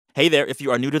Hey there, if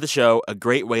you are new to the show, a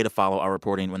great way to follow our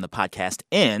reporting when the podcast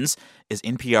ends is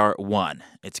NPR One.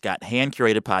 It's got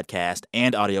hand-curated podcast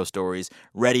and audio stories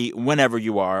ready whenever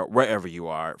you are, wherever you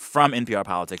are, from NPR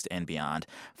Politics and beyond.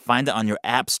 Find it on your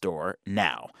app store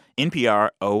now. NPR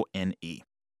ONE.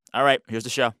 All right, here's the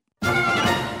show.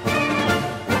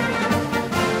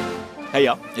 Hey,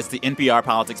 y'all. It's the NPR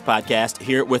Politics Podcast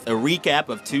here with a recap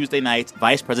of Tuesday night's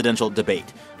vice presidential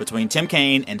debate between Tim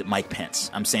Kaine and Mike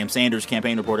Pence. I'm Sam Sanders,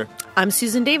 campaign reporter. I'm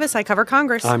Susan Davis. I cover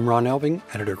Congress. I'm Ron Elving,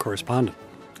 editor-correspondent.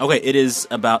 Okay, it is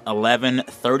about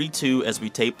 11:32 as we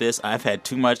tape this. I've had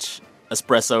too much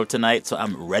espresso tonight, so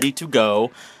I'm ready to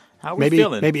go. How are we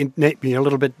feeling? Maybe a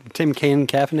little bit Tim Kaine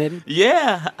caffeinated?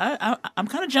 Yeah, I'm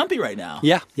kind of jumpy right now.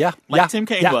 Yeah. Like Tim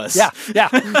Kaine was. Yeah.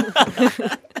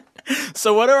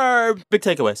 So what are our big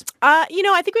takeaways? I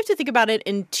think we have to think about it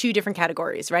in two different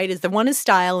categories, right? The one is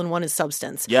style and one is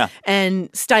substance. Yeah.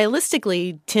 And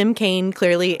stylistically, Tim Kaine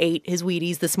clearly ate his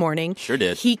Wheaties this morning. Sure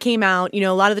did. He came out, a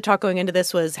lot of the talk going into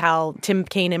this was how Tim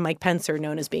Kaine and Mike Pence are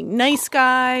known as being nice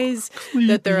guys,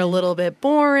 that they're a little bit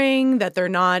boring, that they're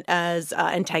not as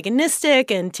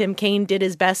antagonistic, and Tim Kaine did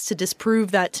his best to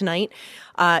disprove that tonight.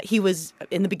 He was,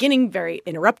 in the beginning, very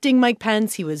interrupting Mike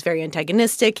Pence. He was very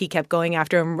antagonistic. He kept going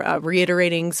after him,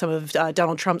 reiterating some of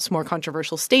Donald Trump's more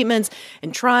controversial statements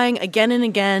and trying again and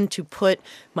again to put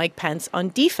Mike Pence on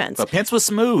defense. But Pence was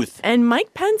smooth. And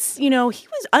Mike Pence, he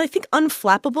was, I think,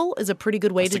 unflappable is a pretty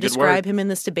good way to describe him in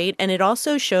this debate. And it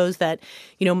also shows that,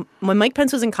 when Mike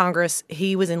Pence was in Congress,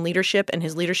 he was in leadership, and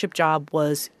his leadership job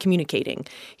was communicating.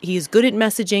 He's good at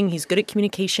messaging. He's good at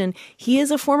communication. He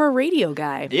is a former radio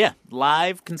guy. Yeah,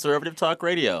 live conservative talk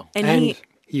radio. And he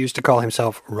used to call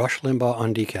himself Rush Limbaugh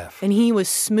on decaf. And he was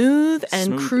smooth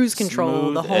and cruise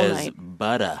control the whole night.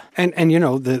 Butter. And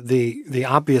the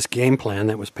obvious game plan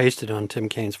that was pasted on Tim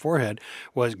Kaine's forehead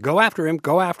was go after him,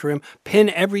 pin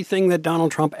everything that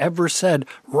Donald Trump ever said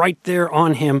right there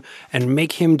on him and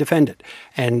make him defend it.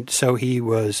 And so he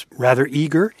was rather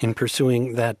eager in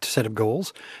pursuing that set of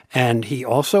goals. And he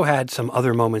also had some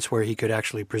other moments where he could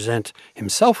actually present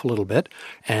himself a little bit,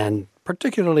 and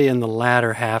particularly in the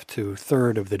latter half to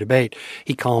third of the debate,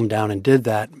 he calmed down and did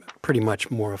that pretty much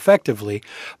more effectively.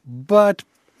 But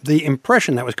the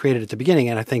impression that was created at the beginning,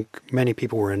 and I think many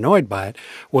people were annoyed by it,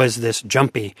 was this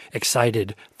jumpy,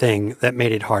 excited thing that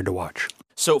made it hard to watch.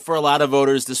 So for a lot of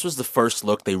voters, this was the first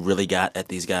look they really got at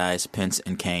these guys, Pence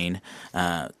and Kaine.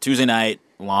 Tuesday night,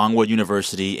 Longwood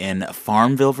University in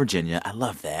Farmville, Virginia. I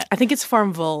love that. I think it's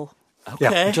Farmville.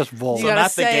 Okay. Yeah, just Vol. So not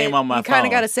the game on my phone. You kind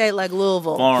of got to say it like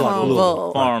Louisville.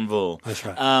 Farmville. That's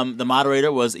right. The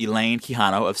moderator was Elaine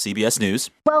Quijano of CBS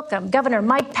News. Welcome, Governor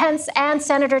Mike Pence and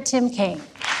Senator Tim Kaine.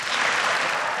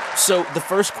 So the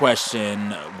first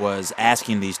question was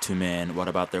asking these two men what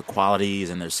about their qualities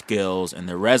and their skills and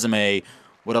their resume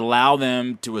would allow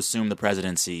them to assume the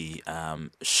presidency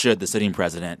should the sitting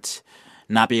president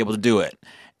not be able to do it.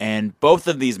 And both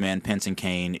of these men, Pence and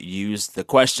Kaine, used the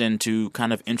question to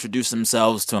kind of introduce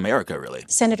themselves to America, really.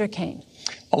 Senator Kaine.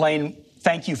 Elaine,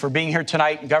 thank you for being here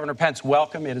tonight. Governor Pence,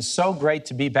 welcome. It is so great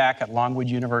to be back at Longwood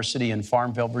University in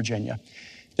Farmville, Virginia.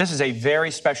 This is a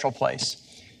very special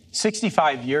place.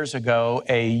 65 years ago,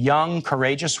 a young,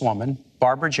 courageous woman,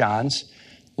 Barbara Johns,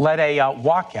 led a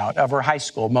walkout of her high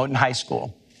school, Moton High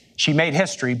School. She made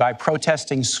history by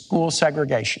protesting school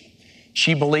segregation.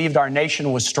 She believed our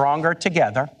nation was stronger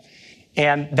together,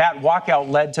 and that walkout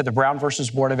led to the Brown versus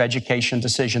Board of Education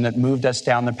decision that moved us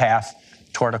down the path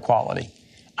toward equality.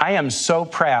 I am so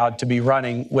proud to be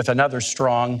running with another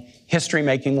strong,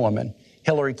 history-making woman,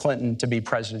 Hillary Clinton, to be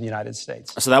president of the United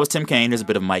States. So that was Tim Kaine. There's a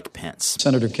bit of Mike Pence.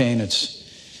 Senator Kaine,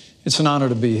 it's an honor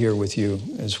to be here with you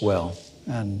as well.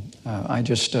 And I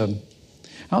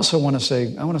also want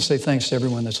to say thanks to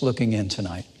everyone that's looking in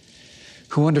tonight,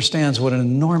 who understands what an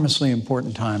enormously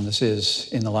important time this is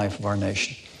in the life of our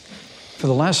nation. For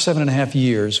the last 7.5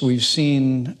 years, we've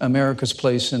seen America's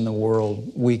place in the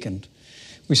world weakened.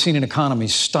 We've seen an economy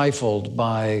stifled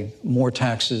by more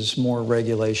taxes, more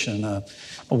regulation, a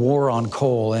war on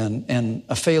coal, and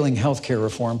a failing health care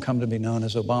reform come to be known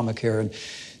as Obamacare. And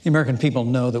the American people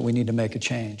know that we need to make a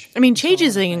change. I mean, change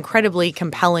is an incredibly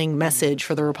compelling message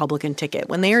for the Republican ticket.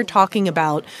 When they are talking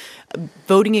about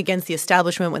voting against the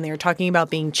establishment, when they are talking about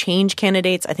being change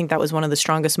candidates, I think that was one of the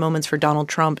strongest moments for Donald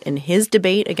Trump in his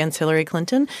debate against Hillary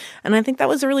Clinton. And I think that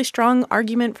was a really strong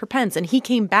argument for Pence. And he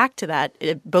came back to that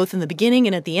both in the beginning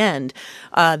and at the end,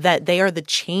 that they are the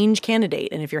change candidate.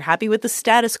 And if you're happy with the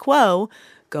status quo,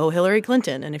 go Hillary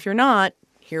Clinton. And if you're not,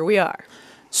 here we are.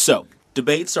 So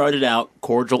debate started out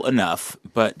cordial enough,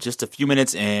 but just a few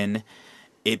minutes in,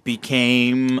 it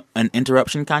became an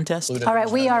interruption contest. All right,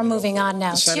 we are moving on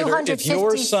now. Senator, if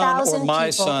your son or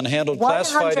my people, son handled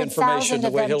classified 100,000 information the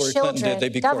way of them Hillary Clinton children. did,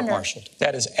 they'd be Governor, court-martialed.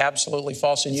 That is absolutely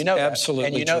false, and you know absolutely that.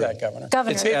 And you know true. that, Governor.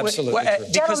 Governor. It's absolutely true.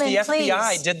 Because the Gentlemen,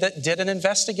 FBI did an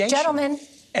investigation. Gentlemen.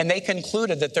 And they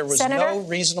concluded that there was Senator? no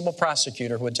reasonable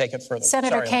prosecutor who would take it further.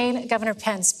 Senator Sorry, Kaine, Governor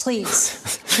Pence,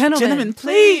 please. Gentlemen,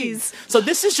 please. So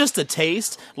this is just a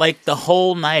taste. Like, the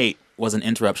whole night was an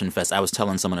interruption fest. I was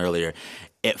telling someone earlier,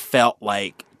 it felt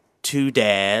like two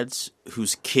dads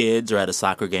whose kids are at a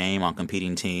soccer game on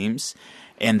competing teams,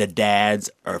 and the dads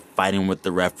are fighting with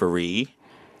the referee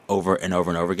over and over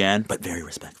and over again, but very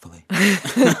respectfully.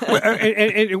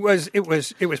 It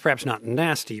was perhaps not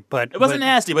nasty, but It wasn't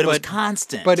nasty, but it was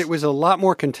constant. But it was a lot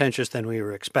more contentious than we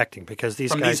were expecting because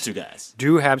these From guys these two guys.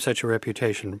 do have such a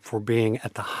reputation for being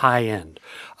at the high end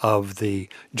of the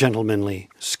gentlemanly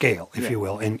scale, if you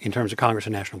will, in terms of Congress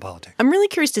and national politics. I'm really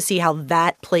curious to see how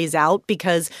that plays out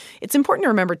because it's important to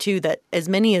remember, too, that as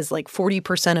many as like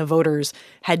 40% of voters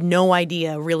had no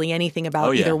idea really anything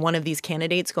about either one of these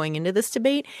candidates going into this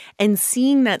debate. And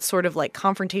seeing that sort of like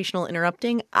confrontational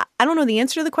interrupting, I don't know the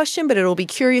answer to the question, but it'll be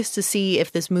curious to see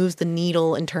if this moves the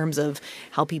needle in terms of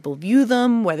how people view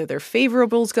them, whether their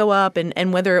favorables go up,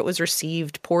 and whether it was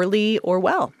received poorly or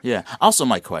well. Yeah. Also,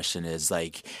 my question is,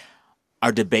 like,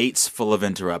 are debates full of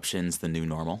interruptions the new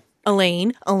normal?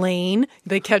 Elaine.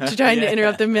 They kept trying to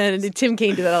interrupt them, and Tim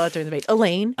Kaine did that a lot during the debate.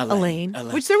 Elaine.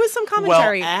 Which there was some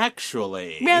commentary. Well,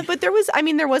 actually. Yeah, but there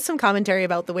was some commentary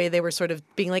about the way they were sort of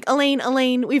being like,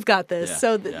 Elaine, we've got this. Yeah,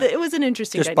 So it was an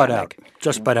interesting Just dynamic.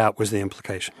 butt out was the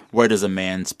implication. Where does a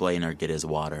mansplainer get his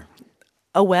water?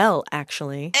 Oh, well,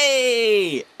 actually.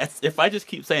 Hey! If I just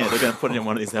keep saying it, they're going to put it in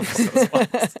one of these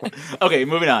episodes. Okay,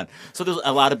 moving on. So there's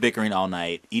a lot of bickering all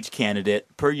night. Each candidate,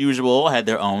 per usual, had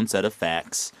their own set of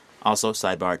facts. Also,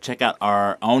 sidebar, check out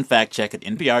our own fact check at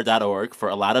npr.org for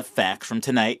a lot of facts from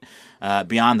tonight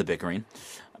beyond the bickering.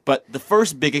 But the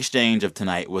first big exchange of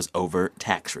tonight was over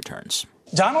tax returns.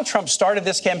 Donald Trump started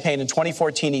this campaign in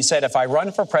 2014. He said, if I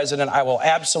run for president, I will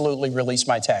absolutely release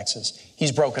my taxes.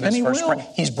 He's broken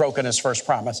his first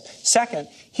promise. Second,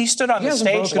 he stood on the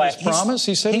stage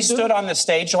on the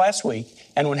stage last week,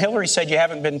 and when Hillary said you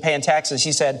haven't been paying taxes,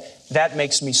 he said, that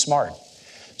makes me smart.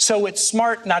 So it's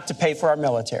smart not to pay for our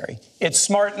military. It's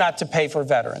smart not to pay for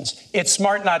veterans. It's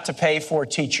smart not to pay for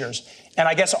teachers. And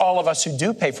I guess all of us who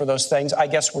do pay for those things, I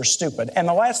guess we're stupid. And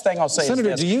the last thing I'll say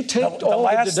Senator, is this. do you take all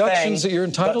the deductions that you're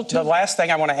entitled to? The last thing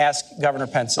I want to ask Governor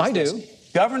Pence is I do. this.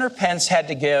 Governor Pence had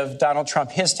to give Donald Trump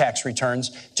his tax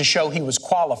returns to show he was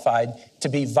qualified to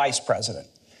be vice president.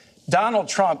 Donald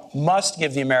Trump must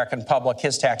give the American public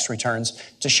his tax returns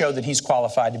to show that he's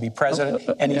qualified to be president,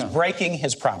 and he's breaking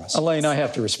his promise. Elaine, I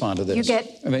have to respond to this. You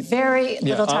get very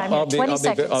little time here, 20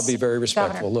 seconds. I'll be very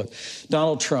respectful. Governor. Look,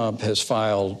 Donald Trump has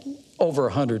filed over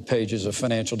 100 pages of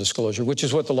financial disclosure, which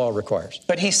is what the law requires.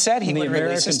 But he said he would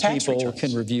release his tax returns. The American people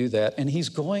can review that, and he's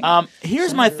going...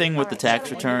 Here's my thing with the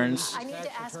tax returns.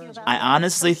 I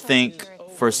honestly think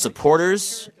for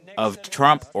supporters of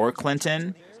Trump or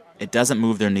Clinton, it doesn't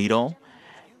move their needle.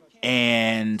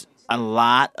 And a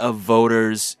lot of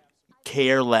voters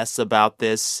care less about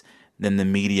this than the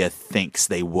media thinks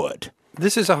they would.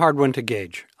 This is a hard one to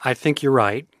gauge. I think you're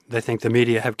right. I think the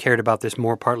media have cared about this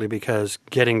more partly because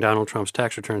getting Donald Trump's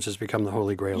tax returns has become the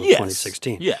holy grail of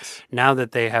 2016. Yes. Now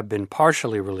that they have been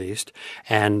partially released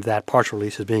and that partial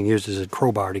release is being used as a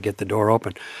crowbar to get the door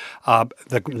open,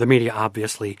 the media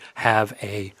obviously have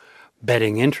a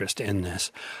betting interest in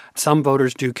this. Some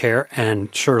voters do care,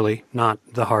 and surely not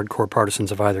the hardcore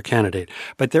partisans of either candidate.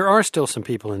 But there are still some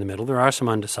people in the middle. There are some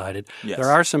undecided. Yes. There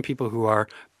are some people who are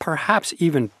perhaps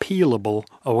even peelable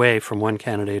away from one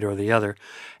candidate or the other.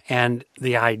 And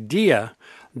the idea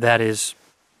that is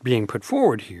being put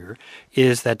forward here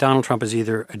is that Donald Trump is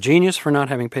either a genius for not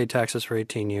having paid taxes for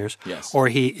 18 years, or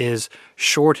he is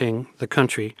shorting the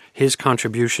country his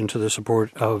contribution to the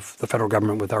support of the federal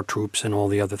government with our troops and all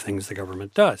the other things the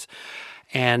government does.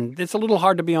 And it's a little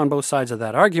hard to be on both sides of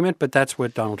that argument, but that's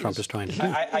what Donald Trump is trying to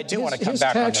do. I do want to come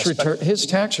back on this. His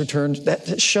tax returns,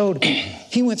 that showed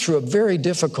he went through a very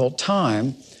difficult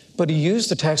time, but he used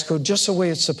the tax code just the way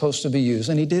it's supposed to be used,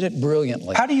 and he did it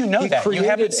brilliantly. How do you know that? You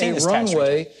haven't seen his tax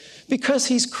return. Because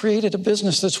he's created a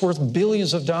business that's worth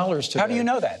billions of dollars today. How do you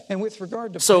know that? And with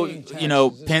regard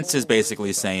to Pence is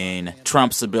basically saying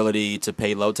Trump's ability to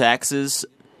pay low taxes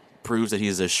proves that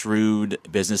he's a shrewd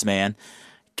businessman.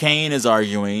 Kaine is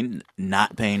arguing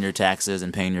not paying your taxes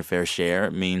and paying your fair share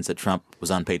means that Trump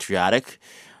was unpatriotic.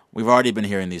 We've already been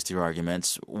hearing these two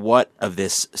arguments. What of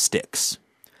this sticks?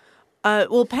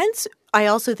 Well, Pence, I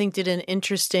also think, did an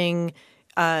interesting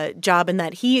job in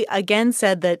that he again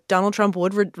said that Donald Trump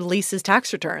would release his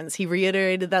tax returns. He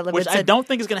reiterated that. Which I don't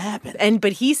think is going to happen.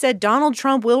 But he said Donald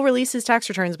Trump will release his tax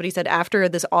returns, but he said after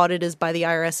this audit by the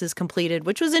IRS is completed,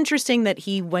 which was interesting that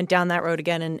he went down that road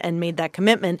again and made that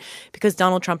commitment, because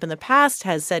Donald Trump in the past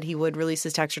has said he would release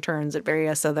his tax returns at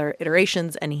various other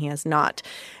iterations, and he has not.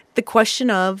 The question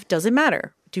of, does it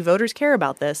matter? Do voters care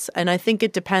about this? And I think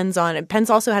it depends on – Pence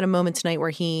also had a moment tonight where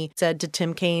he said to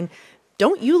Tim Kaine,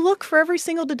 don't you look for every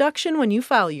single deduction when you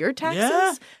file your taxes?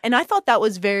 Yeah. And I thought that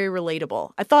was very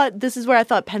relatable. I thought this is where I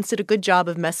thought Pence did a good job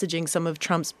of messaging some of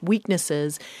Trump's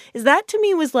weaknesses. Is that to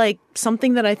me was like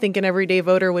something that I think an everyday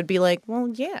voter would be like, well,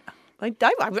 yeah. Like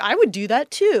I would do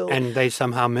that too. And they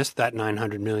somehow missed that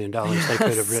 $900 million they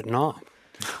could have written off.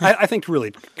 I think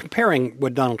really comparing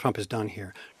what Donald Trump has done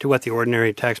here to what the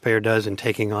ordinary taxpayer does in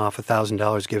taking off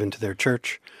 $1,000 given to their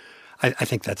church, I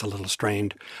think that's a little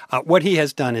strained. What he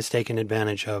has done is taken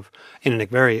advantage of, in a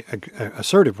very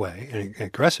assertive way, an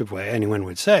aggressive way, anyone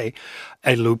would say,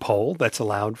 a loophole that's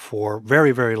allowed for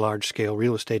very, very large-scale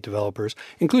real estate developers,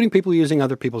 including people using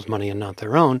other people's money and not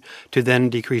their own, to then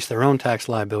decrease their own tax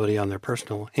liability on their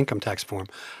personal income tax form.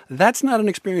 That's not an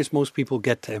experience most people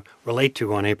get to relate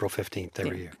to on April 15th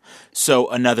every year. So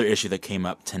another issue that came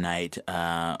up tonight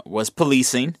was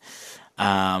policing.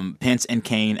 Pence and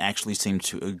Kaine actually seemed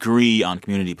to agree on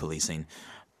community policing.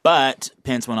 But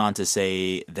Pence went on to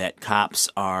say that cops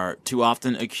are too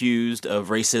often accused of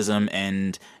racism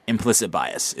and implicit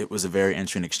bias. It was a very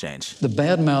interesting exchange. The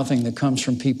bad-mouthing that comes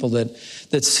from people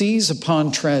that seize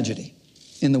upon tragedy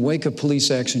in the wake of police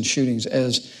action shootings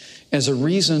as a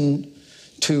reason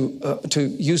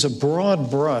to use a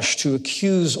broad brush to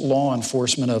accuse law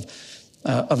enforcement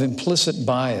of implicit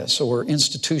bias or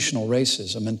institutional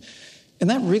racism. And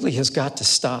that really has got to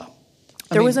stop.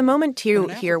 There was a moment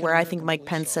here where I think Mike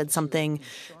Pence said something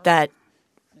that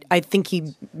I think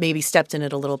he maybe stepped in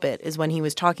it a little bit, is when he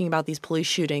was talking about these police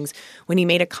shootings, when he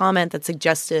made a comment that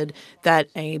suggested that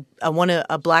a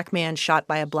black man shot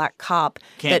by a black cop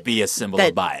can't be a symbol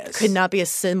of bias. Could not be a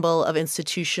symbol of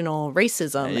institutional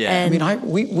racism. Yeah. And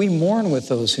we mourn with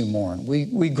those who mourn.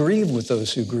 We grieve with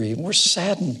those who grieve. We're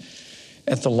saddened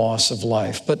at the loss of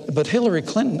life. But Hillary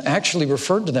Clinton actually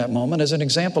referred to that moment as an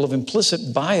example of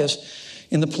implicit bias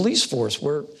in the police force,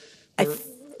 where I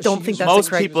don't think that's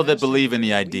most people that believe in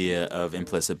the idea of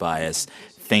implicit bias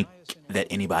think that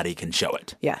anybody can show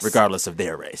it, yes, regardless of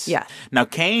their race. Yeah. Now,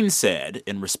 Kaine said,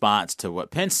 in response to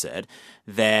what Pence said,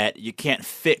 that you can't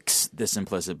fix this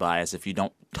implicit bias if you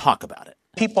don't talk about it.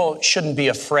 People shouldn't be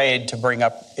afraid to bring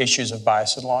up issues of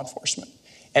bias in law enforcement.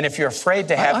 And if you're afraid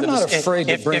to have I'm not afraid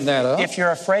to bring that up. If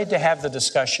you're afraid to have the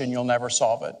discussion, you'll never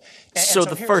solve it. So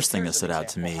the first thing that stood out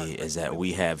to me is that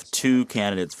we have two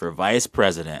candidates for vice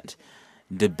president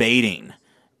debating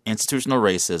institutional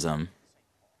racism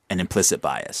and implicit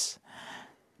bias.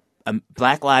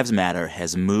 Black Lives Matter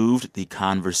has moved the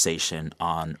conversation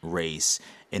on race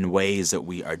in ways that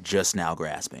we are just now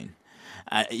grasping.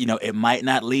 It might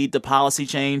not lead to policy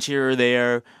change here or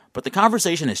there, but the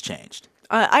conversation has changed.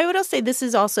 I would also say this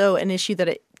is also an issue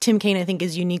that Tim Kaine, I think,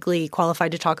 is uniquely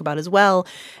qualified to talk about as well,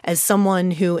 as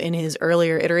someone who in his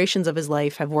earlier iterations of his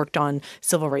life have worked on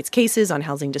civil rights cases, on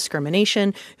housing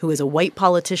discrimination, who is a white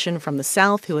politician from the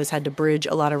South who has had to bridge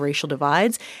a lot of racial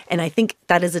divides. And I think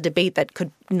that is a debate that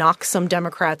could knock some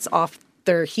Democrats off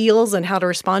their heels and how to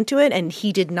respond to it. And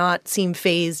he did not seem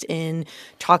fazed in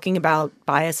talking about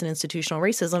bias and institutional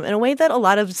racism in a way that a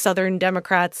lot of Southern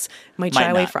Democrats might shy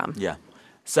away from. Yeah.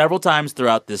 Several times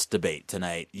throughout this debate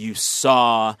tonight, you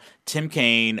saw Tim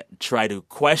Kaine try to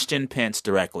question Pence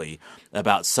directly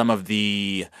about some of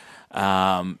the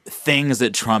things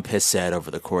that Trump has said over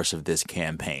the course of this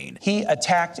campaign. He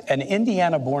attacked an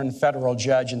Indiana-born federal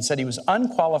judge and said he was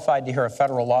unqualified to hear a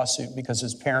federal lawsuit because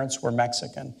his parents were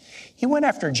Mexican. He went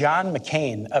after John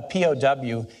McCain, a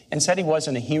POW, and said he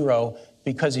wasn't a hero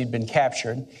because he'd been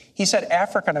captured. He said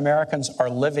African Americans are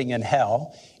living in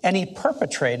hell, and he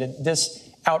perpetrated this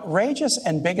outrageous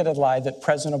and bigoted lie that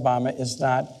President Obama is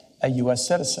not a U.S.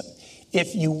 citizen.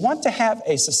 If you want to have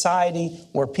a society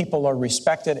where people are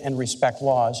respected and respect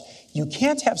laws, you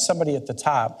can't have somebody at the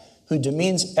top who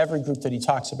demeans every group that he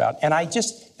talks about. And I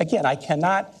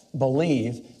cannot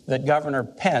believe that Governor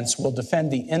Pence will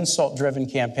defend the insult-driven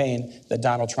campaign that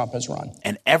Donald Trump has run.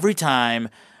 And every time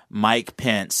Mike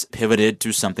Pence pivoted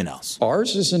to something else.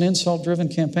 Ours is an insult-driven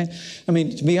campaign. I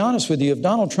mean, to be honest with you, if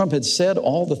Donald Trump had said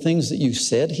all the things that you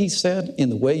said he said in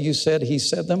the way you said he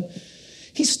said them,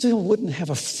 he still wouldn't have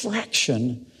a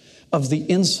fraction of the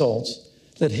insults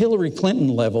that Hillary Clinton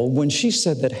leveled when she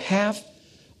said that half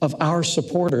of our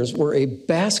supporters were a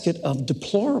basket of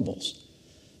deplorables.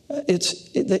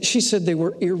 She said they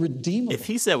were irredeemable. If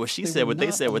he said what she said, what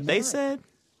they said, what they said.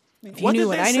 If you knew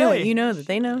what I knew, you know that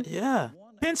they know. Yeah.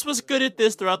 Pence was good at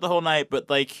this throughout the whole night, but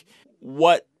like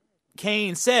what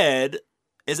Kaine said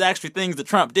is actually things that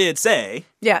Trump did say.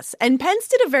 Yes, and Pence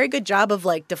did a very good job of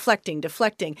like deflecting.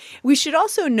 We should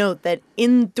also note that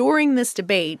during this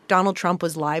debate, Donald Trump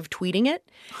was live tweeting it.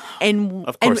 And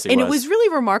of course it was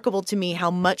really remarkable to me how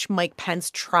much Mike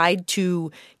Pence tried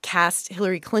to cast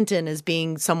Hillary Clinton as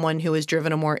being someone who has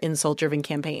driven a more insult-driven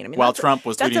campaign. I mean, while Trump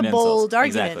was tweeting insults. That's a bold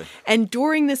argument. Exactly. And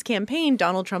during this campaign,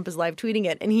 Donald Trump is live tweeting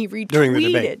it, and he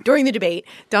retweeted during the debate.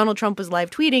 Donald Trump was live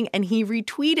tweeting, and he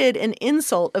retweeted an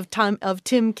insult of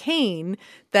Tim Kaine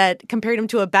that compared him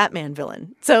to a Batman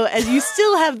villain. So as you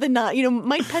still have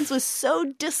Mike Pence was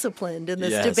so disciplined in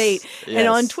this debate. Yes. And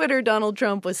on Twitter, Donald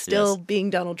Trump was still being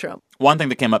Donald Trump. One thing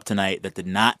that came up tonight that did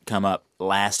not come up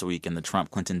last week in the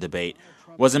Trump-Clinton debate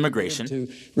was immigration.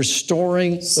 To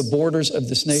restoring the borders of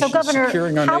this nation, so, Governor,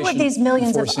 securing our how nation, would these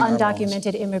millions of enforcing our laws.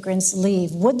 undocumented immigrants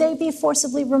leave? Would they be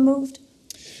forcibly removed?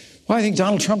 Well, I think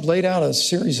Donald Trump laid out a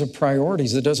series of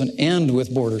priorities that doesn't end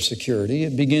with border security.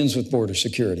 It begins with border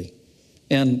security.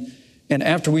 And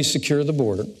after we secure the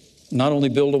border, not only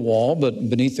build a wall, but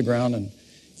beneath the ground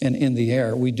and in the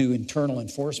air, we do internal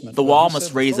enforcement. The wall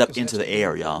must raise up into the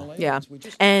air, y'all. Yeah.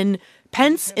 And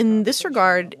Pence, in this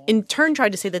regard, in turn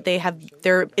tried to say that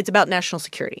it's about national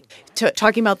security.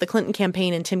 Talking about the Clinton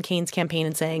campaign and Tim Kaine's campaign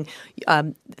and saying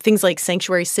things like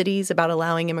sanctuary cities, about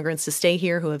allowing immigrants to stay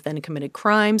here who have then committed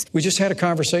crimes. We just had a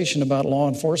conversation about law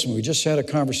enforcement. We just had a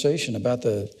conversation about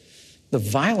the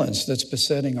violence that's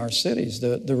besetting our cities.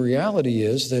 The reality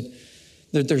is that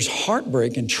there's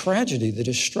heartbreak and tragedy that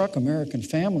has struck American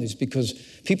families because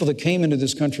people that came into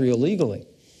this country illegally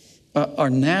are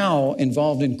now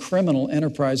involved in criminal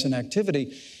enterprise and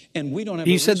activity. And we don't have.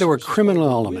 He said there were criminal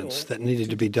elements that needed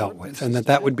to be dealt with and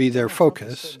that would be their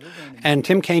focus. And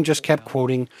Tim Kaine just kept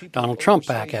quoting Donald Trump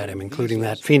back at him, including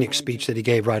that Phoenix speech that he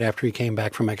gave right after he came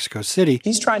back from Mexico City.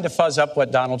 He's trying to fuzz up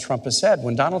what Donald Trump has said.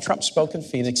 When Donald Trump spoke in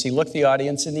Phoenix, he looked the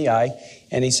audience in the eye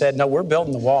and he said, no, we're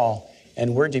building the wall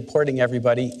and we're deporting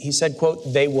everybody. He said,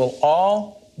 quote, they will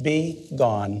all be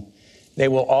gone. They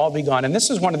will all be gone. And this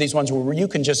is one of these ones where you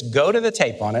can just go to the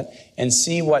tape on it and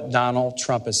see what Donald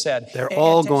Trump has said. They're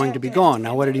all going to be gone.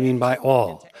 Now, what did he mean by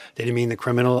all? Did he mean the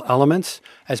criminal elements,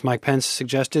 as Mike Pence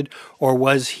suggested? Or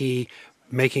was he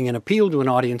making an appeal to an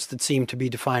audience that seemed to be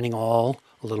defining all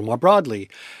a little more broadly?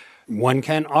 One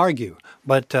can argue,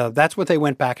 but that's what they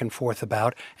went back and forth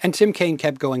about. And Tim Kaine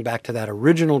kept going back to that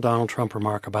original Donald Trump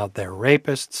remark about they're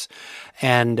rapists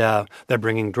and they're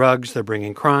bringing drugs, they're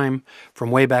bringing crime from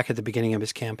way back at the beginning of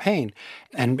his campaign.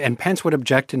 And Pence would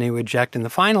object, and he would object. In the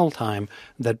final time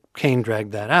that Kaine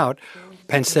dragged that out,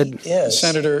 Pence said,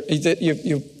 Senator,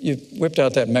 you whipped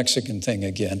out that Mexican thing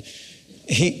again.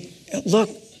 Look.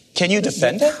 Can you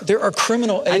defend it? There are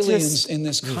criminal aliens in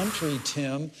this country,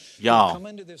 Tim. Y'all,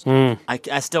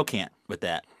 I still can't with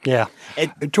that. Yeah.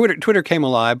 Twitter came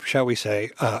alive, shall we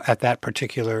say, at that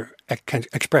particular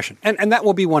expression. And that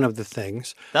will be one of the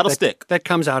things that'll stick. That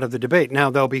comes out of the debate. Now,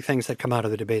 there'll be things that come out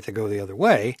of the debate that go the other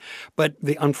way. But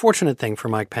the unfortunate thing for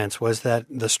Mike Pence was that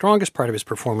the strongest part of his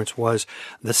performance was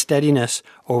the steadiness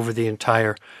over the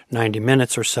entire 90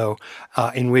 minutes or so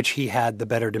in which he had the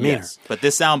better demeanor. Yes, but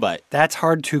this soundbite. That's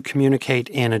hard to communicate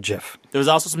in a GIF. There was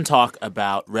also some talk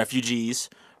about refugees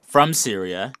from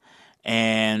Syria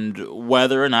and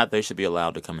whether or not they should be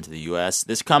allowed to come into the U.S.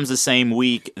 This comes the same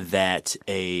week that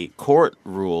a court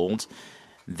ruled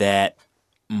that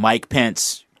Mike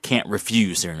Pence can't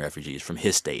refuse Syrian refugees from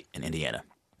his state in Indiana.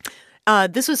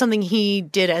 This was something he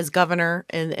did as governor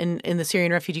in the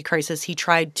Syrian refugee crisis. He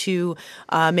tried to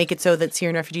make it so that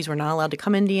Syrian refugees were not allowed to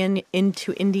come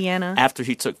into Indiana. After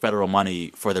he took federal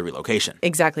money for their relocation.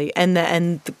 Exactly.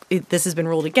 And this has been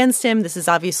ruled against him. This has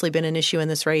obviously been an issue in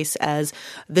this race, as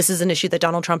this is an issue that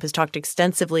Donald Trump has talked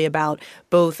extensively about,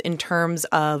 both in terms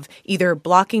of either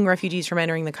blocking refugees from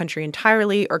entering the country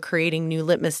entirely or creating new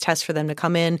litmus tests for them to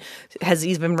come in. Has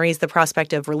even raised the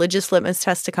prospect of religious litmus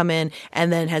tests to come in,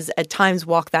 and then has at times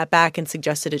walked that back and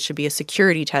suggested it should be a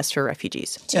security test for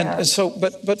refugees. And so,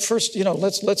 but first,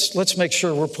 let's make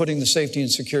sure we're putting the safety and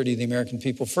security of the American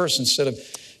people first, instead of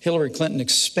Hillary Clinton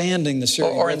expanding the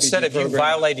Syrian or refugee instead of program. You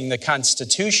violating the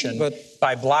Constitution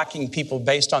by blocking people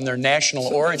based on their national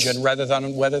origin rather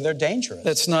than whether they're dangerous.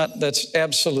 That's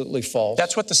absolutely false.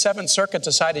 That's what the Seventh Circuit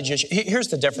decided. Here's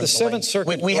the difference. The Seventh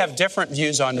Circuit. We have different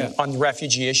views on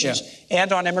refugee issues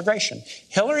and on immigration.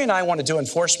 Hillary and I want to do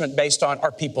enforcement based on,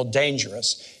 are people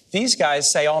dangerous? These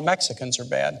guys say all Mexicans are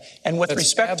bad. And with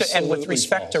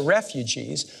respect to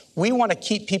refugees, we want to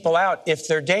keep people out if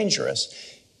they're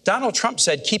dangerous. Donald Trump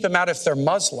said, keep them out if they're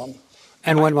Muslim.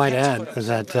 And one might add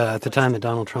that at the time that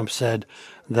Donald Trump said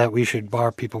that we should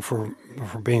bar people for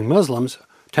being Muslims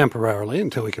temporarily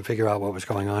until we could figure out what was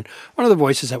going on, one of the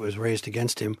voices that was raised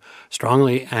against him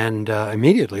strongly and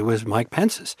immediately was Mike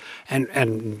Pence's.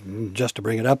 And just to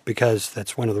bring it up, because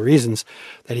that's one of the reasons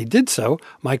that he did so,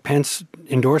 Mike Pence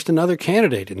endorsed another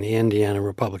candidate in the Indiana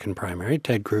Republican primary,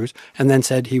 Ted Cruz, and then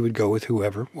said he would go with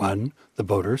whoever won the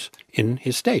voters in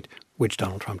his state, which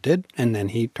Donald Trump did, and then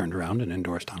he turned around and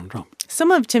endorsed Donald Trump. Some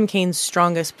of Tim Kaine's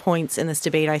strongest points in this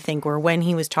debate, I think, were when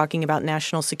he was talking about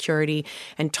national security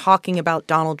and talking about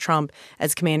Donald Trump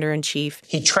as commander-in-chief.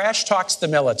 He trash talks the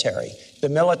military. The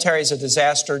military is a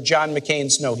disaster. John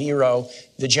McCain's no hero.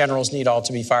 The generals need all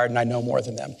to be fired, and I know more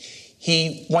than them.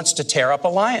 He wants to tear up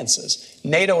alliances.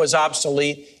 NATO is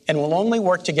obsolete and will only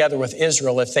work together with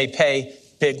Israel if they pay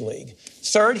big league.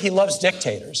 Third, he loves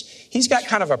dictators. He's got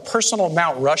kind of a personal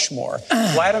Mount Rushmore.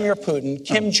 Vladimir Putin,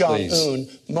 Kim Jong-un,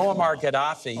 Muammar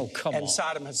Gaddafi, and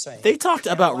Saddam Hussein. They talked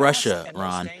about Russia,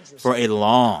 Ron, for a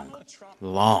long,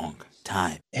 long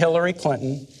time. Hillary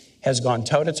Clinton has gone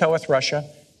toe-to-toe with Russia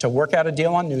to work out a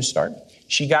deal on New START.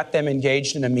 She got them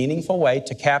engaged in a meaningful way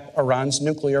to cap Iran's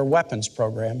nuclear weapons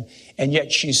program, and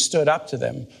yet she stood up to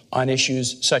them on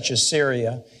issues such as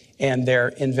Syria and their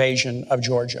invasion of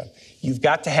Georgia. You've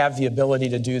got to have the ability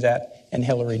to do that, and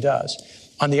Hillary does.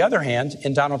 On the other hand,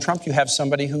 in Donald Trump, you have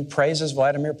somebody who praises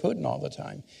Vladimir Putin all the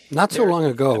time. Not so long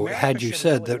ago, had you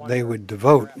said that they would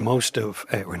devote most of,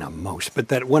 or not most, but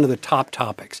that one of the top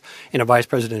topics in a vice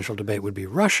presidential debate would be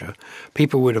Russia,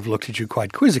 people would have looked at you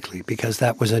quite quizzically, because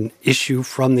that was an issue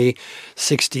from the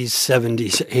 60s,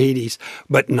 70s, 80s,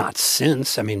 but not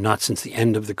since. I mean, not since the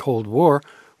end of the Cold War.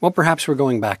 Well, perhaps we're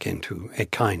going back into a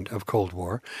kind of Cold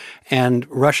War. And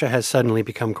Russia has suddenly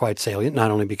become quite salient, not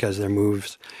only because of their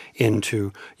moves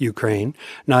into Ukraine,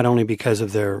 not only because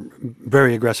of their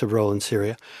very aggressive role in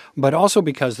Syria, but also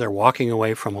because they're walking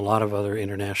away from a lot of other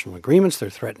international agreements. They're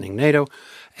threatening NATO.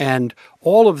 And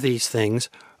all of these things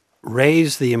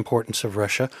raise the importance of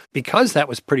Russia because that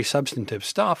was pretty substantive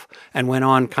stuff and went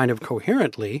on kind of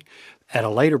coherently at a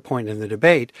later point in the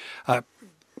debate.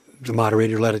 The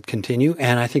moderator let it continue,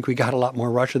 and I think we got a lot more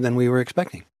Russia than we were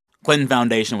expecting. Clinton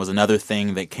Foundation was another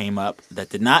thing that came up that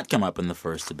did not come up in the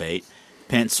first debate.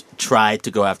 Pence tried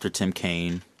to go after Tim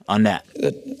Kaine on that.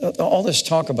 All this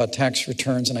talk about tax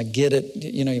returns, and I get it.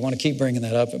 You know, you want to keep bringing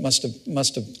that up. It must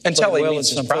have until played well in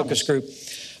some focus group.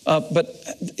 But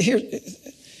here,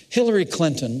 Hillary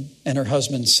Clinton and her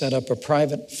husband set up a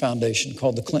private foundation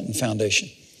called the Clinton Foundation.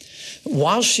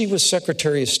 While she was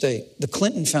Secretary of State, the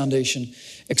Clinton Foundation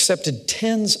accepted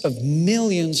tens of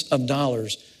millions of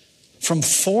dollars from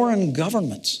foreign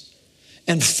governments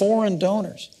and foreign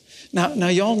donors. Now,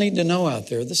 y'all need to know out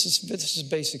there, this is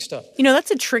basic stuff. You know, that's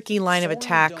a tricky line of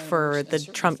attack for the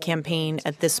Trump campaign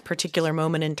at this particular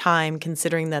moment in time,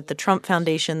 considering that the Trump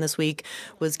Foundation this week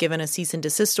was given a cease and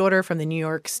desist order from the New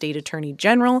York State Attorney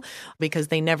General because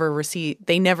they never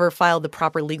filed the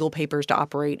proper legal papers to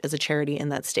operate as a charity in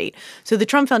that state. So the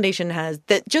Trump Foundation has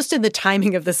that just in the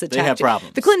timing of this attack. They have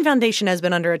problems. The Clinton Foundation has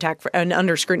been under attack and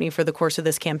under scrutiny for the course of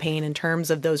this campaign in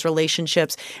terms of those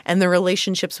relationships and the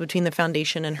relationships between the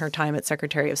foundation and her time at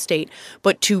Secretary of State.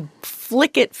 But to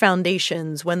flick at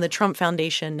foundations when the Trump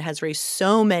Foundation has raised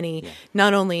so many,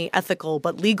 not only ethical,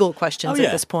 but legal questions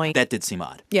at this point. That did seem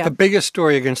odd. Yeah. The biggest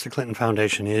story against the Clinton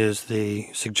Foundation is the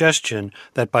suggestion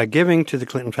that by giving to the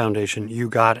Clinton Foundation, you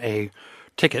got a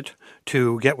ticket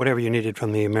to get whatever you needed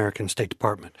from the American State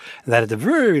Department. And that at the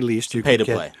very least you could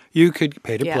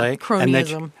pay to play. Cronyism. And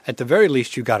that at the very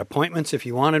least you got appointments if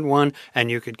you wanted one, and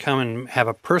you could come and have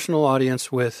a personal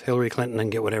audience with Hillary Clinton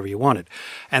and get whatever you wanted.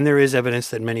 And there is evidence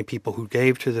that many people who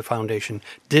gave to the foundation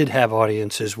did have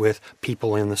audiences with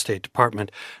people in the State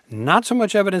Department. Not so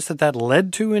much evidence that that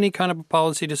led to any kind of a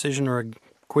policy decision or a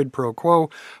quid pro quo,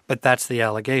 but that's the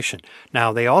allegation.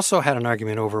 Now, they also had an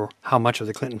argument over how much of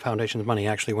the Clinton Foundation's money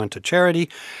actually went to charity.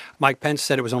 Mike Pence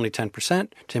said it was only 10%.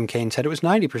 Tim Kaine said it was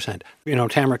 90%. You know,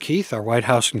 Tamara Keith, our White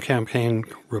House and campaign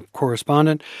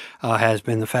correspondent, has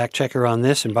been the fact checker on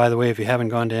this. And by the way, if you haven't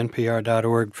gone to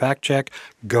npr.org fact check,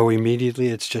 go immediately.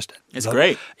 It's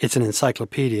great. It's an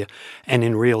encyclopedia and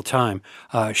in real time.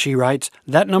 She writes,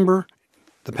 that number,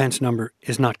 the Pence number,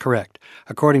 is not correct.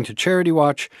 According to Charity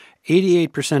Watch,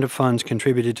 88% of funds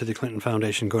contributed to the Clinton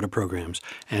Foundation go to programs,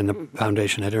 and the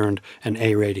foundation had earned an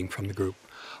A rating from the group.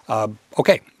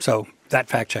 Okay, so that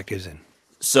fact check is in.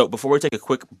 So before we take a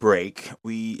quick break,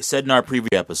 we said in our preview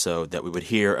episode that we would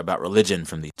hear about religion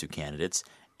from these two candidates,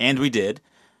 and we did.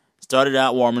 Started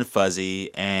out warm and fuzzy,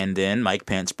 and then Mike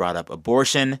Pence brought up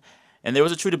abortion, And there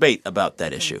was a true debate about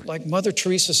that issue. Like Mother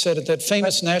Teresa said at that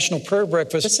famous national prayer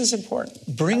breakfast. This is important.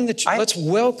 Let's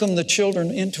welcome the children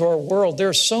into our world. There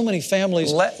are so many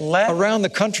families around the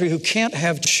country who can't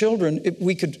have children. If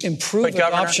we could improve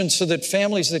adoption so that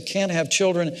families that can't have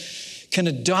children can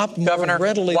adopt more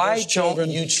readily those children.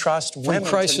 Why don't you trust women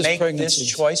to make this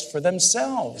choice for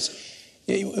themselves?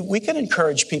 We can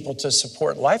encourage people to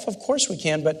support life. Of course we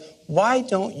can, but why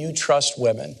don't you trust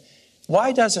women?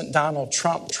 Why doesn't Donald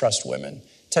Trump trust women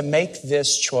to make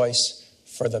this choice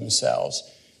for themselves?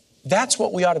 That's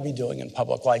what we ought to be doing in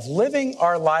public life, living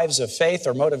our lives of faith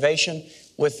or motivation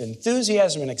with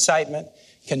enthusiasm and excitement,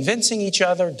 convincing each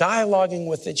other, dialoguing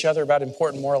with each other about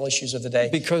important moral issues of the day.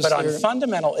 But on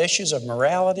fundamental issues of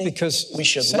morality, we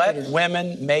should let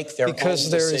women make their own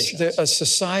decisions. Because a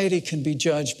society can be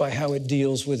judged by how it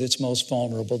deals with its most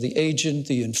vulnerable, the aged,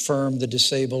 the infirm, the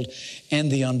disabled, and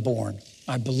the unborn.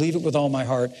 I believe it with all my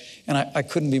heart, and I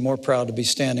couldn't be more proud to be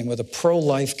standing with a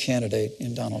pro-life candidate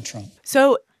in Donald Trump.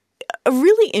 So a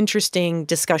really interesting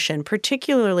discussion,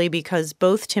 particularly because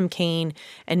both Tim Kaine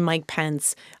and Mike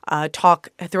Pence talk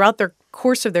throughout their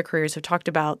course of their careers have talked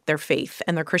about their faith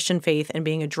and their Christian faith and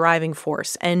being a driving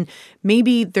force. And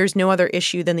maybe there's no other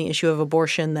issue than the issue of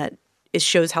abortion that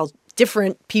shows how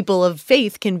different people of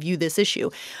faith can view this issue.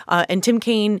 And Tim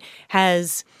Kaine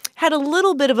has had a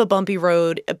little bit of a bumpy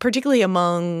road, particularly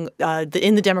among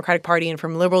in the Democratic Party and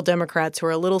from liberal Democrats who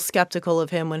are a little skeptical of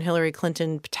him when Hillary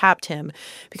Clinton tapped him,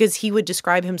 because he would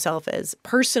describe himself as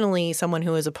personally someone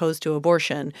who is opposed to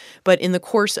abortion. But in the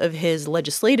course of his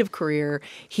legislative career,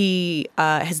 he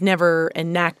has never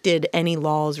enacted any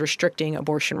laws restricting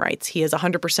abortion rights. He has a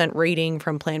 100% rating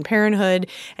from Planned Parenthood,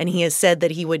 and he has said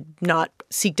that he would not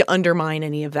seek to undermine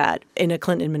any of that in a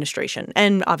Clinton administration.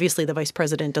 And obviously the vice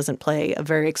president doesn't play a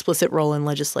very explicit role in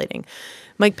legislating.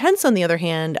 Mike Pence, on the other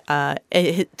hand,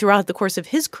 throughout the course of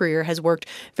his career has worked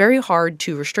very hard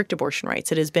to restrict abortion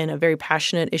rights. It has been a very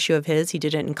passionate issue of his. He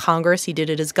did it in Congress. He did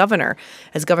it as governor.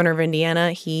 As governor of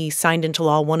Indiana, he signed into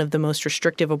law one of the most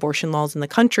restrictive abortion laws in the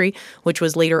country, which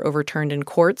was later overturned in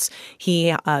courts.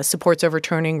 He supports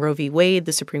overturning Roe v. Wade,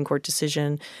 the Supreme Court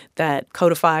decision that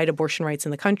codified abortion rights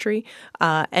in the country.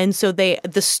 And so the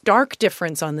stark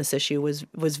difference on this issue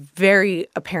was very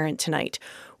apparent tonight.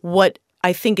 What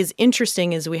I think is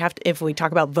interesting is if we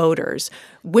talk about voters,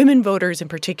 women voters in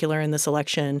particular in this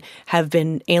election have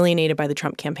been alienated by the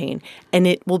Trump campaign. And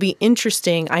it will be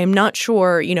interesting. I am not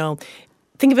sure,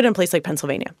 think of it in a place like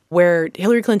Pennsylvania, where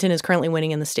Hillary Clinton is currently winning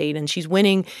in the state, and she's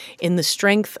winning in the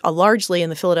strength largely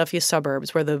in the Philadelphia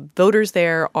suburbs, where the voters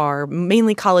there are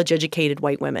mainly college-educated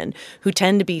white women who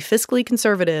tend to be fiscally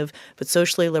conservative but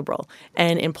socially liberal.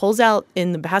 And in polls out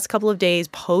in the past couple of days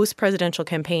post-presidential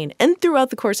campaign and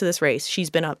throughout the course of this race, she's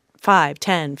been up 5,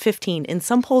 10, 15, in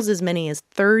some polls as many as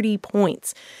 30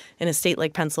 points in a state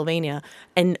like Pennsylvania.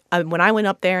 And when I went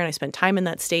up there and I spent time in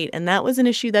that state, and that was an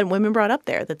issue that women brought up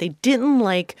there, that they didn't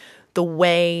like the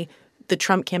way the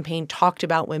Trump campaign talked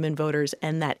about women voters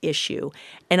and that issue.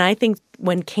 And I think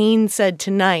when Kaine said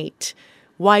tonight,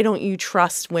 why don't you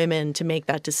trust women to make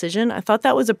that decision? I thought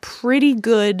that was a pretty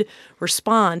good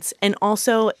response. And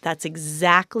also, that's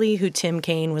exactly who Tim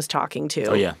Kaine was talking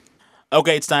to. Oh, yeah.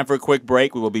 Okay, it's time for a quick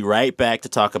break. We will be right back to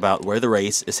talk about where the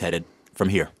race is headed from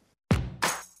here.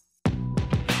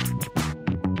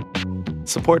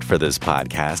 Support for this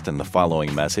podcast and the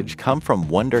following message come from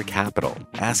Wonder Capital,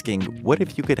 asking, what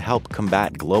if you could help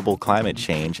combat global climate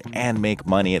change and make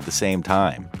money at the same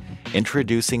time?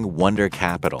 Introducing Wonder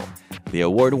Capital, the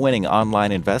award-winning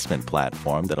online investment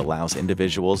platform that allows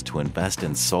individuals to invest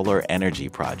in solar energy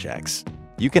projects.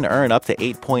 You can earn up to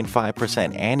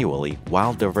 8.5% annually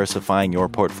while diversifying your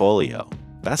portfolio.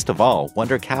 Best of all,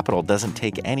 Wonder Capital doesn't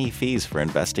take any fees for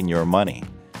investing your money.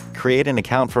 Create an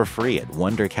account for free at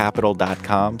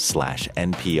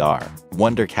wondercapital.com/NPR.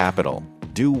 Wonder Capital.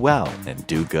 Do well and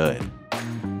do good.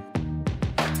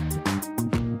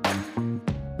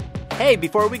 Hey,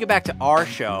 before we get back to our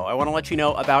show, I want to let you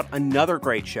know about another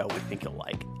great show we think you'll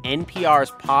like,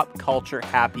 NPR's Pop Culture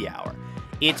Happy Hour.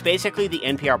 It's basically the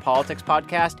NPR Politics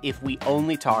podcast if we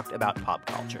only talked about pop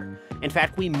culture. In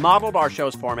fact, we modeled our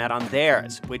show's format on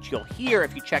theirs, which you'll hear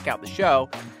if you check out the show.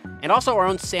 And also, our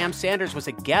own Sam Sanders was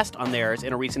a guest on theirs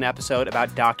in a recent episode about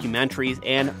documentaries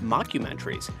and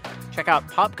mockumentaries. Check out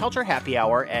Pop Culture Happy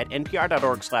Hour at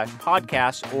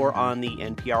npr.org/podcasts or on the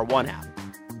NPR One app.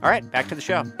 All right, back to the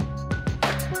show.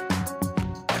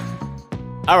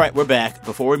 All right, we're back.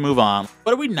 Before we move on,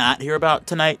 what did we not hear about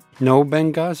tonight? No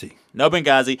Benghazi. No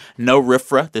Benghazi, no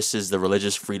RFRA. This is the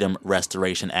Religious Freedom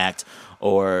Restoration Act,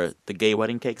 or the gay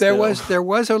wedding cake There bill.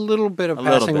 was a little bit of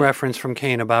little passing bit. reference from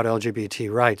Kaine about LGBT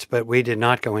rights, but we did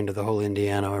not go into the whole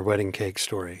Indiana or wedding cake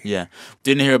story. Yeah.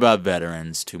 Didn't hear about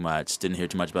veterans too much. Didn't hear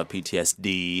too much about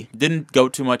PTSD. Didn't go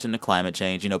too much into climate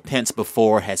change. Pence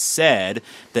before has said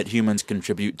that humans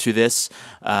contribute to this.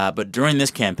 But during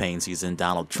this campaign season,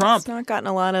 Donald Trump It's not gotten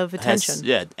a lot of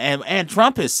attention. and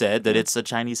Trump has said that it's a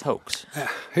Chinese hoax.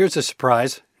 Here's a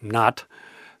surprise.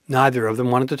 Neither of them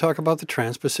wanted to talk about the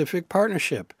Trans-Pacific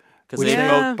Partnership, 'Cause which they they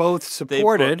both- both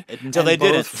supported until they and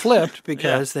both didn't. flipped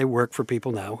because they work for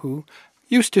people now who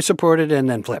used to support it and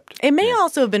then flipped. It may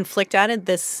also have been flicked at it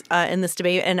in this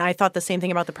debate, and I thought the same thing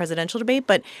about the presidential debate,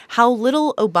 but how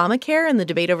little Obamacare and the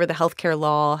debate over the healthcare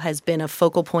law has been a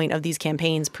focal point of these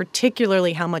campaigns,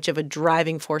 particularly how much of a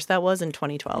driving force that was in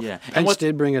 2012. Yeah. Pence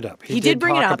did bring it up. He did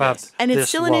bring it talk up, about and it's this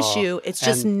still an law issue. It's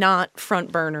just and- not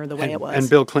front burner the way it was. And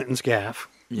Bill Clinton's gaffe,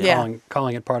 Yeah.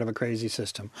 calling it part of a crazy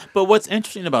system. But what's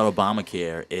interesting about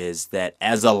Obamacare is that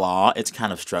as a law, it's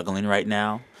kind of struggling right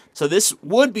now. So this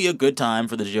would be a good time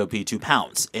for the GOP to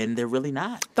pounce, and they're really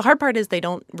not. The hard part is they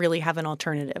don't really have an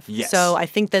alternative. Yes. So I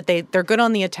think that they're good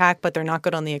on the attack, but they're not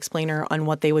good on the explainer on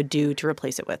what they would do to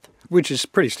replace it with. Which is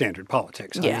pretty standard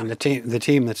politics. Yeah. I mean, the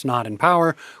team that's not in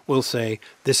power will say,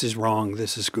 this is wrong,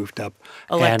 this is goofed up.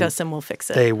 Elect us and we'll fix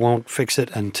it. They won't fix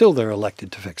it until they're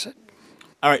elected to fix it.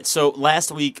 All right, so last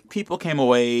week, people came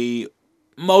away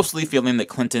mostly feeling that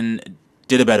Clinton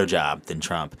did a better job than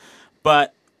Trump.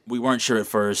 But we weren't sure at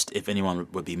first if anyone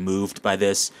would be moved by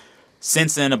this.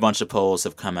 Since then, a bunch of polls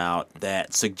have come out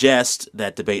that suggest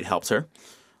that debate helps her.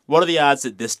 What are the odds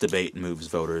that this debate moves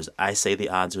voters? I say the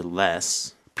odds are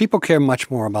less. People care much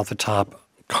more about the top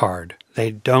card. They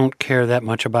don't care that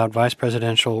much about vice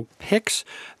presidential picks.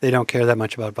 They don't care that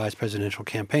much about vice presidential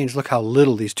campaigns. Look how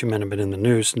little these two men have been in the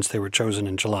news since they were chosen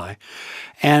in July.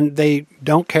 And they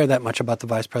don't care that much about the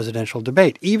vice presidential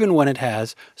debate, even when it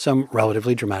has some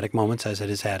relatively dramatic moments, as it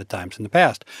has had at times in the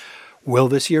past. Will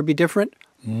this year be different?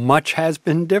 Much has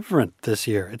been different this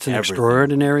year. It's an Everything.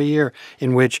 extraordinary year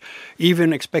in which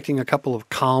even expecting a couple of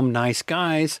calm, nice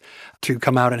guys to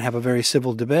come out and have a very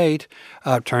civil debate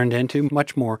turned into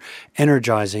much more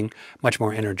energizing, much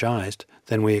more energized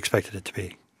than we expected it to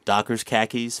be. Dockers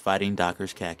khakis fighting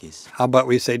Dockers khakis. How about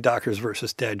we say Dockers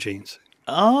versus dad jeans?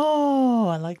 Oh,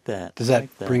 I like that. Does I that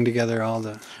like that. bring together all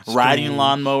the Riding strands?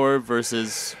 lawnmower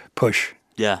versus... Push.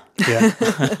 Yeah. Yeah.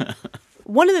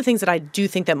 One of the things that I do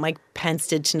think that Mike Pence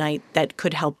did tonight that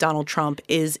could help Donald Trump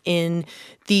is in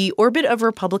the orbit of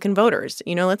Republican voters.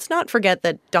 Let's not forget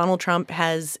that Donald Trump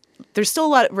there's still a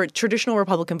lot of traditional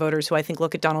Republican voters who I think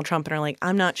look at Donald Trump and are like,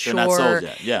 I'm not They're sure not sold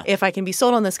yet. Yeah. if I can be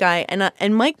sold on this guy.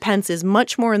 And Mike Pence is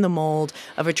much more in the mold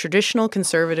of a traditional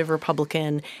conservative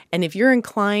Republican. And if you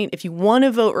want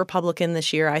to vote Republican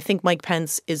this year, I think Mike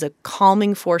Pence is a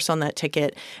calming force on that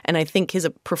ticket. And I think his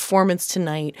performance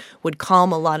tonight would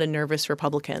calm a lot of nervous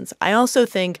Republicans. I also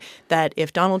think that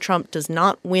if Donald Trump does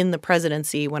not win the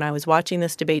presidency, when I was watching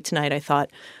this debate tonight, I thought,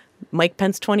 Mike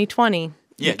Pence 2020.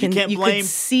 Yeah, you can't you blame- could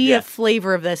see yeah. a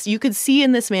flavor of this. You could see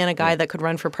in this man a guy that could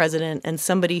run for president and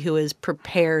somebody who is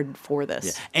prepared for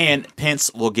this. And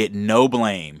Pence will get no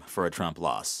blame for a Trump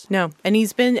loss. No. And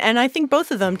I think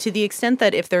both of them, to the extent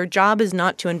that if their job is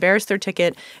not to embarrass their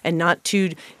ticket and not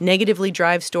to negatively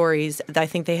drive stories, I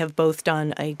think they have both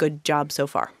done a good job so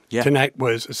far. Yeah. Tonight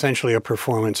was essentially a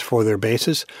performance for their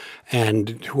bases,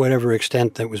 and to whatever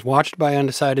extent that was watched by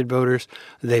undecided voters,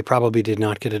 they probably did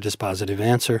not get a dispositive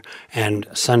answer, and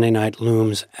Sunday night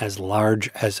looms as large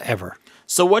as ever.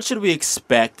 So what should we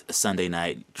expect Sunday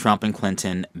night? Trump and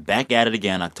Clinton back at it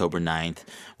again October 9th.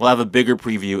 We'll have a bigger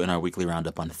preview in our weekly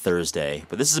roundup on Thursday.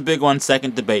 But this is a big one,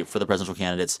 second debate for the presidential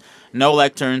candidates. No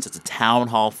lecterns. It's a town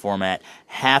hall format.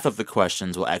 Half of the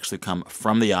questions will actually come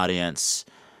from the audience.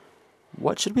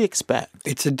 What should we expect?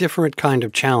 It's a different kind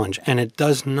of challenge, and it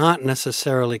does not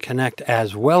necessarily connect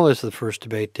as well as the first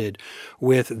debate did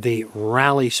with the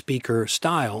rally speaker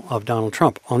style of Donald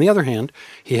Trump. On the other hand,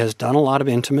 he has done a lot of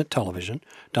intimate television,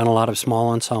 done a lot of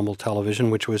small ensemble television,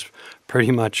 which was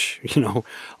pretty much,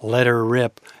 let her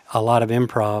rip, a lot of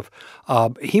improv.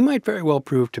 He might very well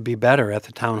prove to be better at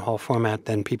the town hall format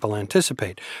than people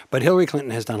anticipate. But Hillary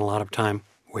Clinton has done a lot of time,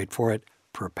 wait for it,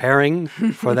 preparing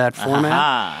for that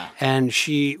format, and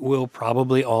she will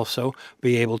probably also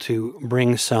be able to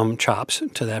bring some chops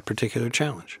to that particular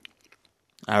challenge.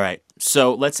 All right,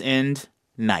 so let's end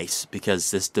nice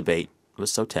because this debate was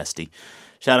so testy.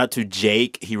 Shout out to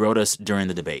Jake. He wrote us during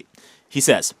the debate. He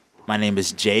says, "My name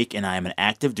is Jake, and I am an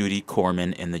active duty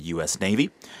corpsman in the U.S. Navy.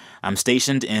 I'm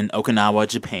stationed in Okinawa,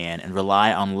 Japan, and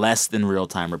rely on less than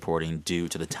real-time reporting due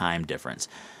to the time difference.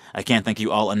 I can't thank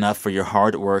you all enough for your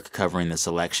hard work covering this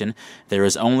election. There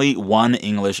is only one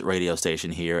English radio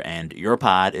station here, and your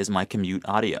pod is my commute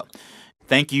audio.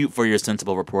 Thank you for your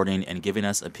sensible reporting and giving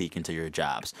us a peek into your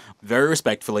jobs. Very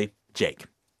respectfully, Jake.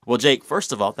 Well, Jake,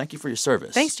 first of all, thank you for your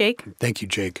service. Thanks, Jake. Thank you,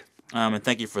 Jake. And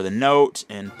thank you for the note,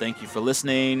 and thank you for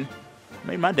listening.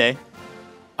 Made my day.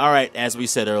 All right, as we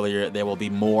said earlier, there will be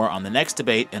more on the next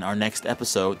debate in our next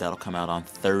episode. That'll come out on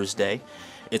Thursday.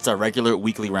 It's our regular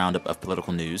weekly roundup of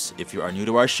political news. If you are new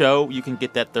to our show, you can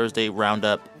get that Thursday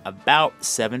roundup about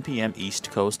 7 p.m.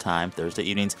 East Coast time, Thursday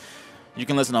evenings. You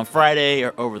can listen on Friday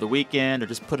or over the weekend or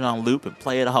just put it on loop and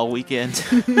play it all weekend.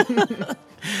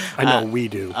 I know we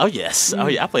do. Oh, yes. Oh,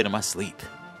 yeah. I play it in my sleep.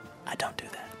 I don't do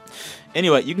that.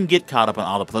 Anyway, you can get caught up on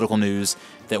all the political news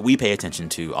that we pay attention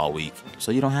to all week,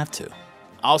 so you don't have to.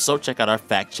 Also, check out our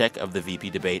fact check of the VP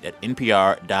debate at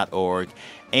npr.org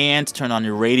and turn on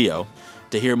your radio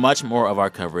to hear much more of our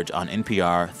coverage on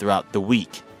NPR throughout the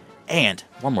week. And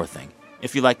one more thing.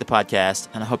 If you like the podcast,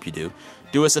 and I hope you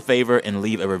do us a favor and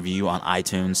leave a review on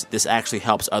iTunes. This actually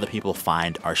helps other people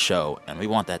find our show, and we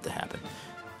want that to happen.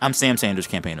 I'm Sam Sanders,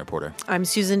 campaign reporter. I'm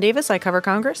Susan Davis. I cover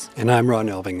Congress. And I'm Ron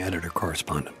Elving,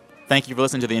 editor-correspondent. Thank you for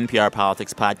listening to the NPR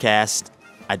Politics Podcast.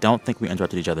 I don't think we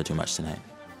interrupted each other too much tonight.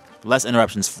 Less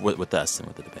interruptions with us than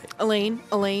with the debate. Elaine.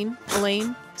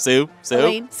 Sue.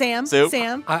 Elaine. Sam. Sue.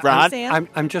 Sam. Ron. Sam.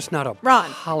 I'm just not a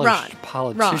Ron. polished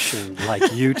politician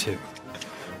like you two.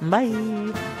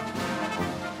 Bye.